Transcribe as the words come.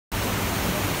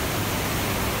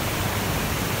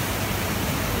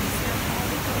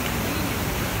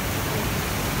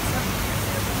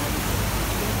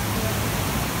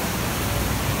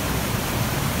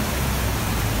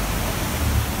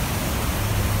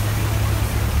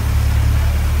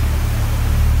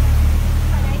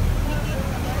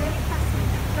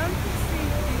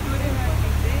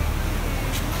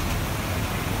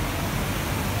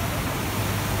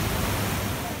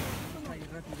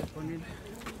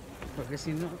Porque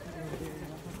si no...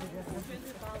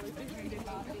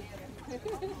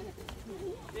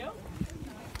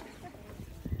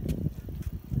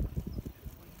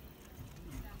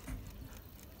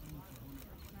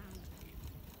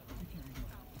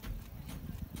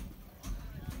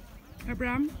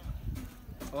 Abraham.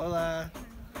 Hola.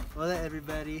 Hola,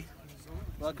 everybody.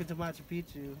 Welcome to Machu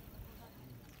Picchu.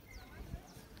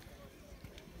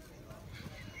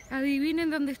 Adivinen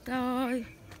dónde estoy.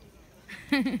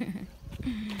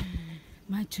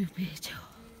 Machu Picchu.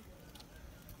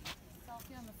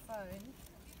 Selfie on the phone.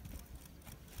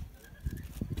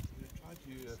 We tried to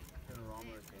do a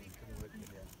panorama thing, couldn't work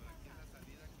again.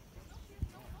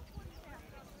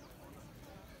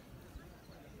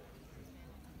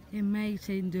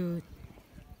 Amazing, dude.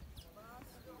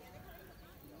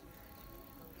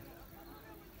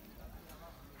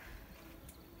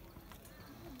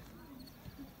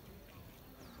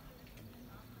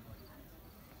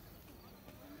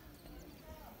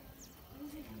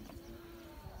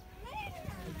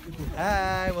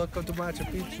 Hi, welcome to Machu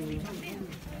Picchu.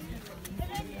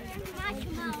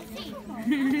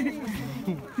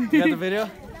 You got the video?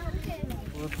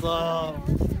 What's up?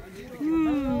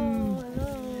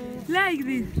 Like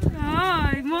this.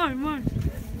 Ay, more.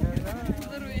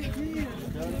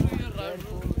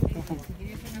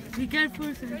 Be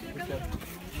careful, sir.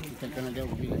 Está el canal de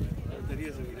agua, mira.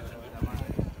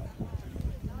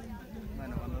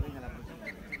 Bueno, cuando venga la próxima.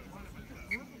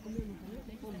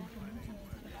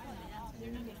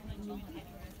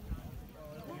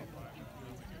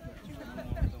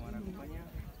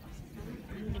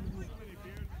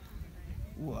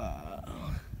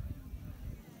 Wow.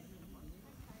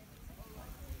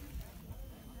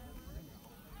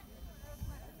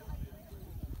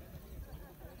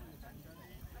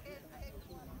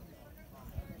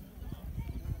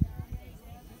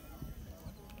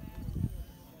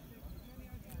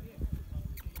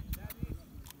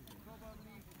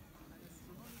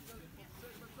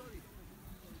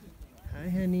 Hi,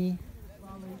 honey.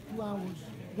 2 hours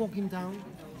walking down.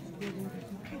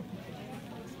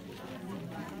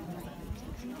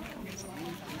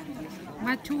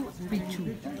 Machu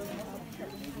Picchu.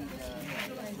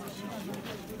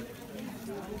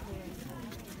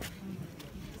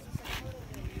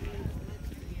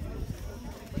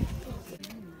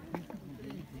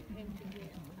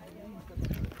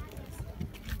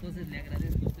 Entonces le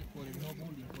agradezco a usted por el no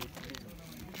bullying,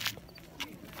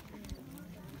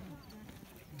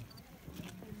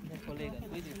 por colega,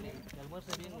 cuídese, que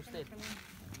almuerce bien usted.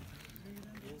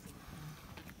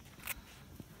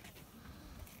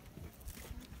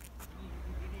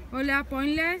 Hola,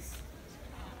 Pointless.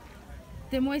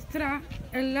 Te muestra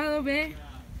el lado B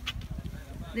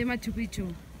de Machu Picchu.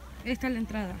 Esta es la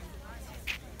entrada.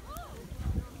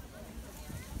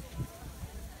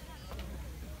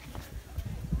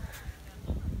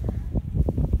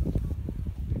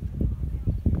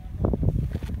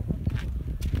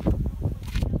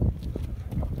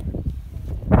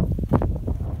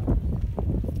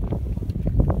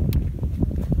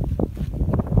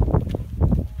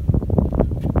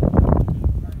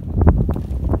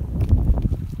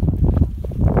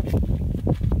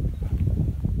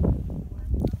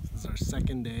 This is our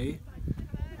second day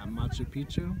at Machu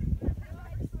Picchu.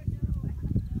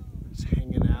 Just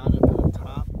hanging out up at the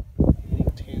top,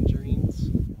 eating tangerines,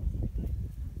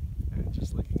 and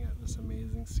just looking at this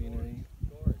amazing scenery.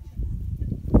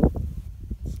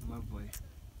 It's lovely.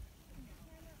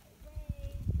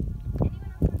 You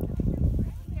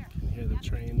can hear the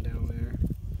train down there.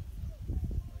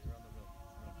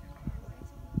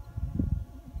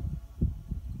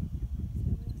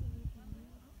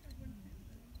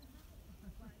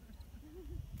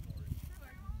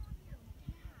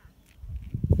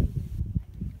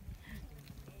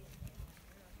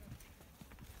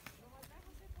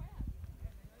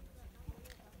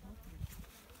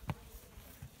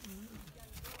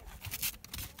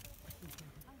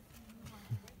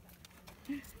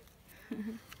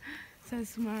 So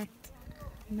smart,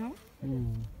 no?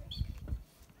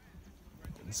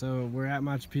 So we're at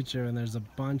Machu Picchu and there's a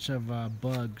bunch of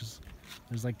bugs.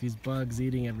 There's like these bugs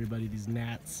eating everybody, these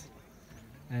gnats.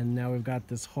 And now we've got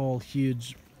this whole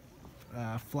huge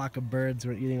flock of birds who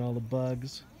are eating all the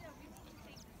bugs.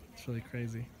 It's really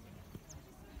crazy.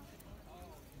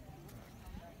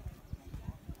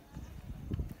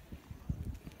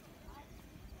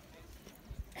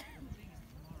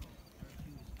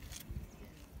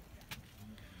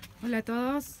 Hola a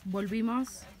todos,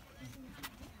 volvimos.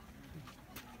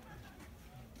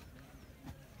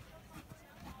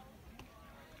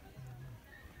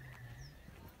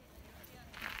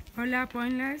 Hola,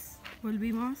 Pointless,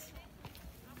 volvimos.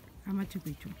 a Machu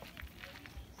Picchu.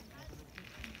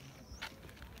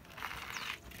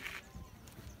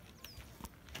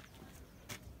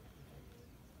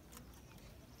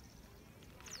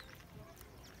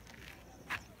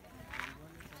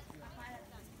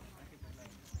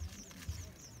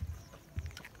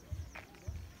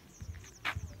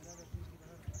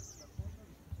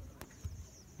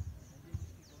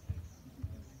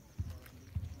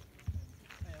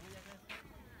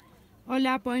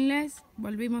 Hola, Pointless.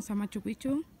 Volvimos a Machu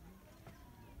Picchu.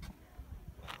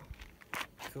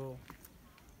 Cool.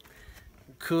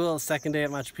 Cool. Second day at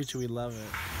Machu Picchu. We love it.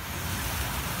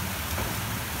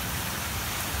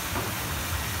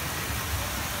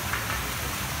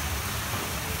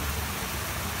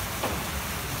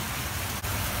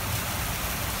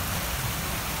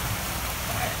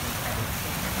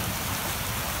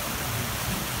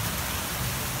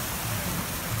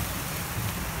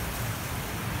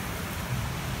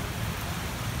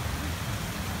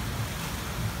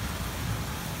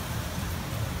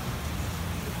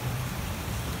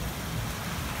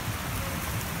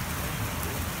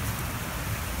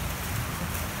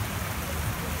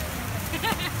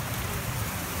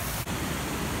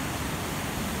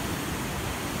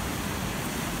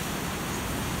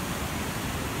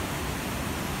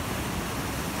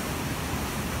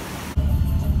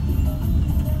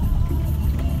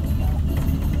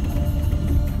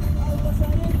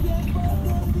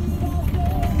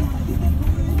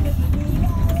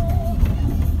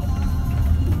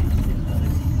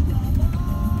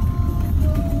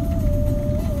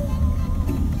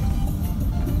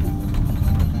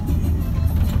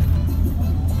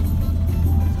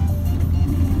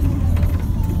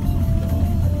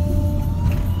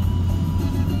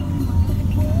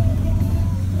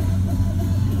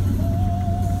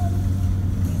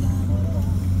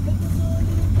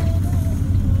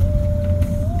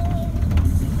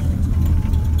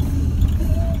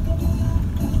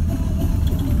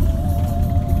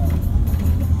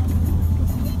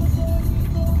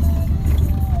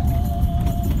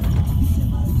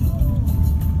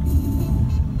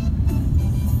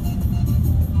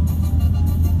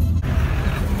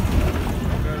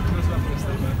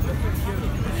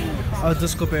 Oh,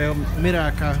 disculpe, mira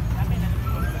acá.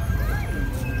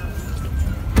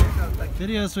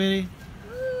 Video, sweetie.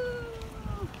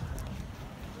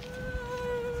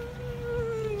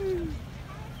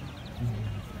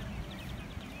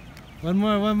 One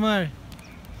more, one more.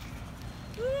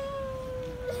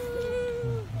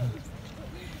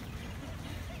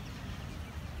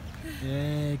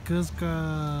 Yay,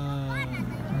 Cusco.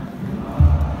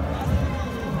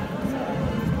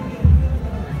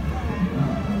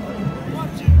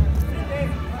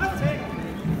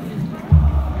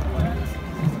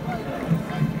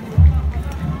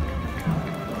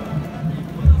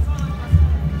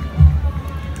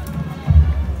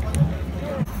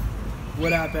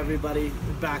 What up, everybody?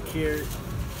 We're back here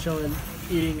chilling,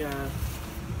 eating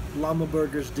llama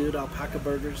burgers, dude, alpaca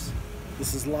burgers.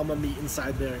 This is llama meat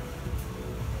inside there.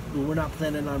 But we're not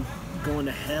planning on going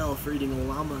to hell for eating a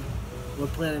llama. We're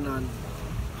planning on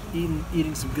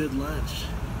eating some good lunch.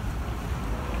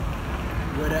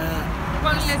 What up?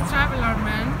 Pointless traveler,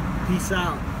 man. Peace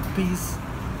out. Peace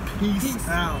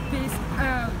out. Peace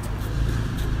out.